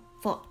journal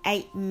for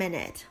 8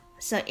 minutes.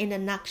 So in a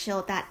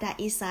nutshell, that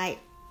is like,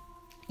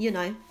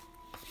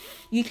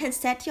 you can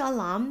set your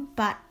alarm,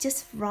 but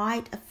just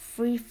write a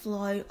free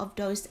flow of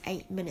those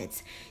 8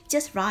 minutes.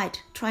 Just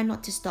write, try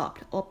not to stop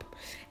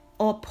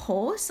or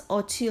pause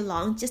or too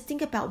long. Just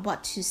think about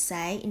what to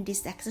say in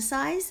this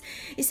exercise.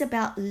 It's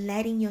about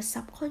letting your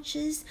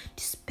subconscious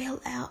to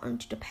spill out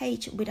onto the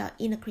page without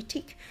inner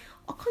critique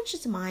or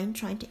conscious mind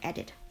trying to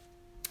edit.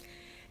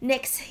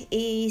 Next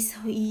is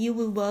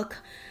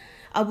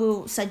I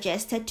will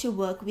suggest that to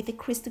work with the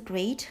crystal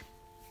grid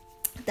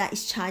that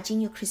is charging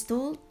your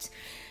crystal,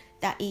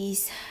 that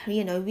is,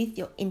 with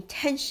your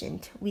intention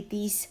with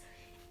this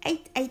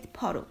 8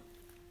 portal.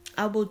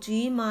 I will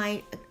do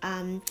my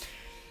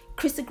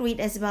crystal grid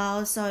as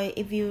well. So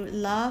if you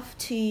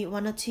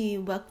wanted to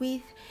work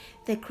with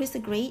the crystal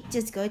grid,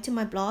 just go to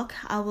my blog.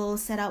 I will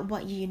set out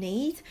what you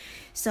need.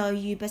 So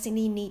you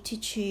basically need to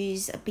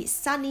choose a bit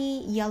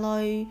sunny,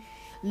 yellow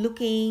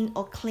looking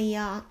or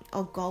clear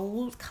or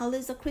gold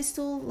colors of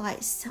crystal, like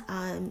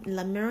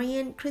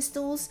Lemurian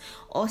crystals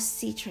or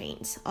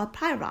citrines or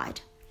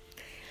pyrite.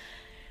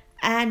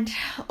 And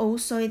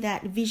also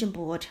that vision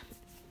board.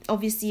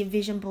 Obviously, a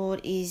vision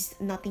board is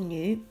nothing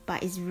new,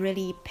 but it's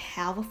really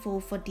powerful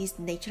for this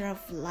nature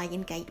of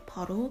Lion Gate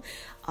portal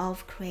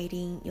of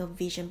creating your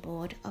vision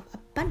board of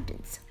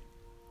abundance.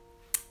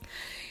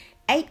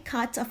 8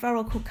 cards of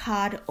Oracle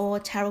card or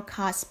tarot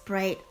card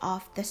spread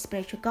of the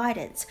spiritual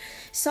guidance.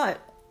 So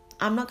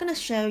I'm not going to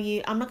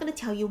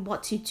tell you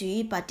what to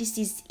do, but this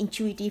is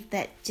intuitive,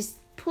 that just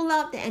pull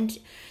out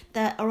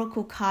the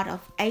Oracle card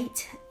of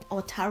 8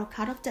 or tarot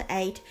card of the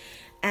 8,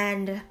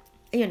 and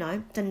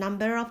the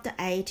number of the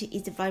 8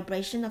 is the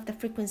vibration of the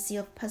frequency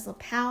of personal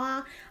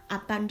power,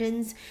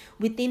 abundance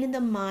within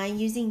the mind,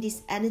 using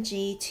this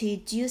energy to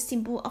do a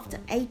symbol of the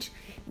 8,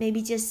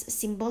 maybe just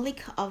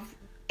symbolic of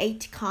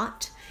 8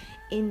 card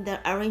in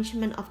the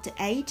arrangement of the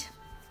 8.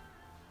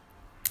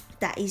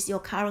 That is your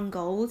current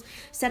goals.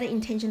 Set an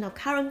intention of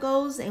current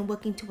goals and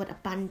working toward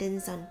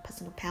abundance and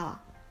personal power.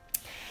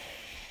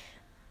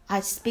 I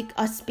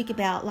speak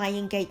about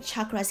Lion Gate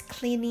chakras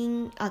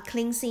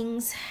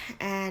cleansings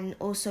and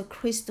also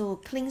crystal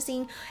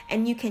cleansing,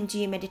 and you can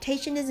do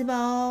meditation as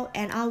well.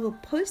 And I will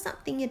post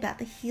something about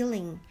the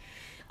healing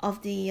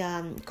of the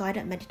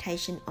guided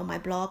meditation on my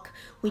blog,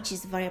 which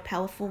is a very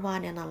powerful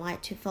one, and I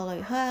like to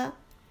follow her.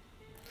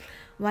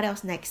 What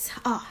else next?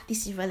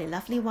 This is a really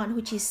lovely one,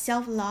 which is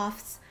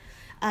self-love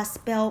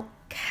spell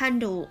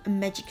candle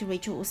magic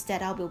rituals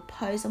that I will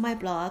post on my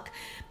blog.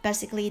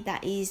 Basically,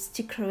 that is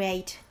to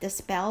create the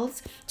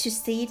spells to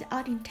set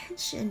our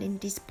intention in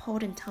this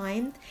important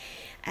time,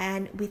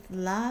 and with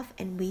love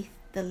and with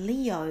the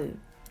Leo,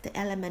 the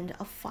element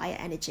of fire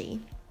energy.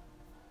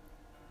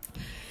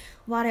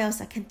 What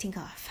else I can think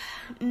of?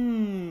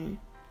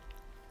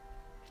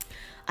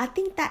 I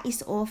think that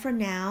is all for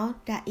now.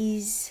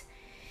 It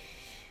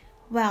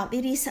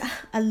is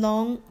a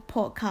long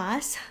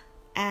podcast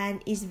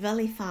and it's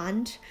really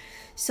fun.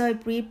 So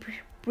be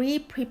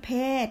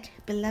prepared,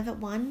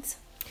 beloved ones.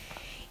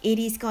 It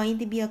is going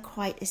to be a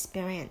quiet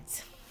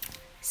experience.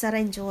 So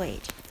enjoy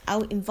it. I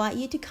will invite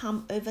you to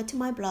come over to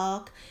my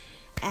blog,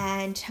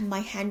 and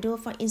my handle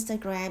for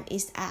Instagram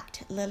is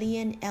at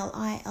Lilian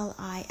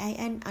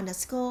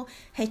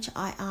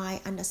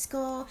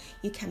LILIAN_HII_.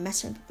 You can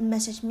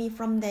message me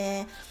from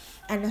there.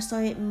 And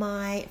also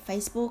my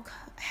Facebook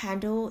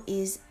handle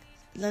is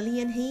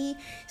Lilian He,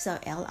 so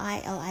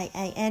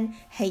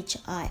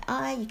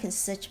LILIANHII. You can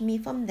search me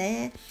from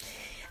there.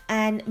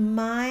 And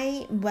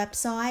my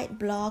website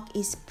blog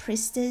is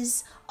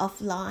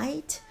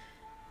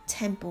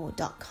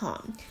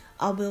priestessoflighttemple.com.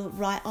 I will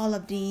write all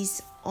of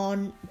these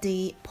on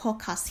the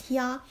podcast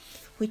here,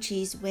 which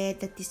is where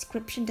the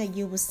description that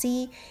you will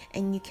see,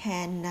 and you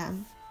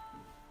can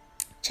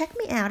check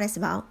me out as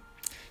well.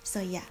 So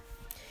yeah.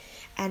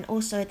 And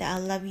also that I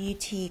love you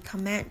to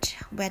comment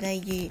whether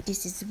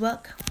this is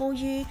work for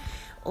you,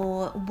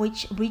 or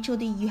which ritual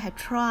that you have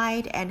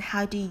tried and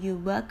how do you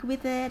work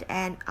with it.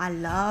 And I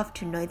love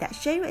to know that.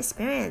 Share your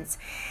experience.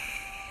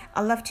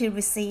 I love to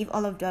receive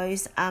all of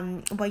those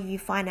where you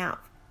find out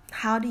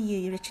how do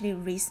you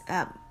actually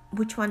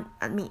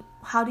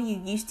how do you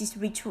use this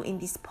ritual in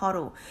this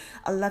portal.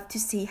 I love to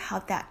see how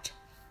that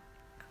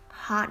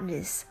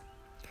harness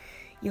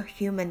your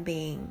human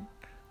being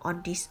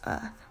on this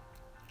earth.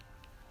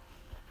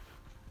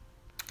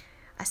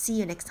 I'll see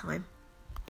you next time.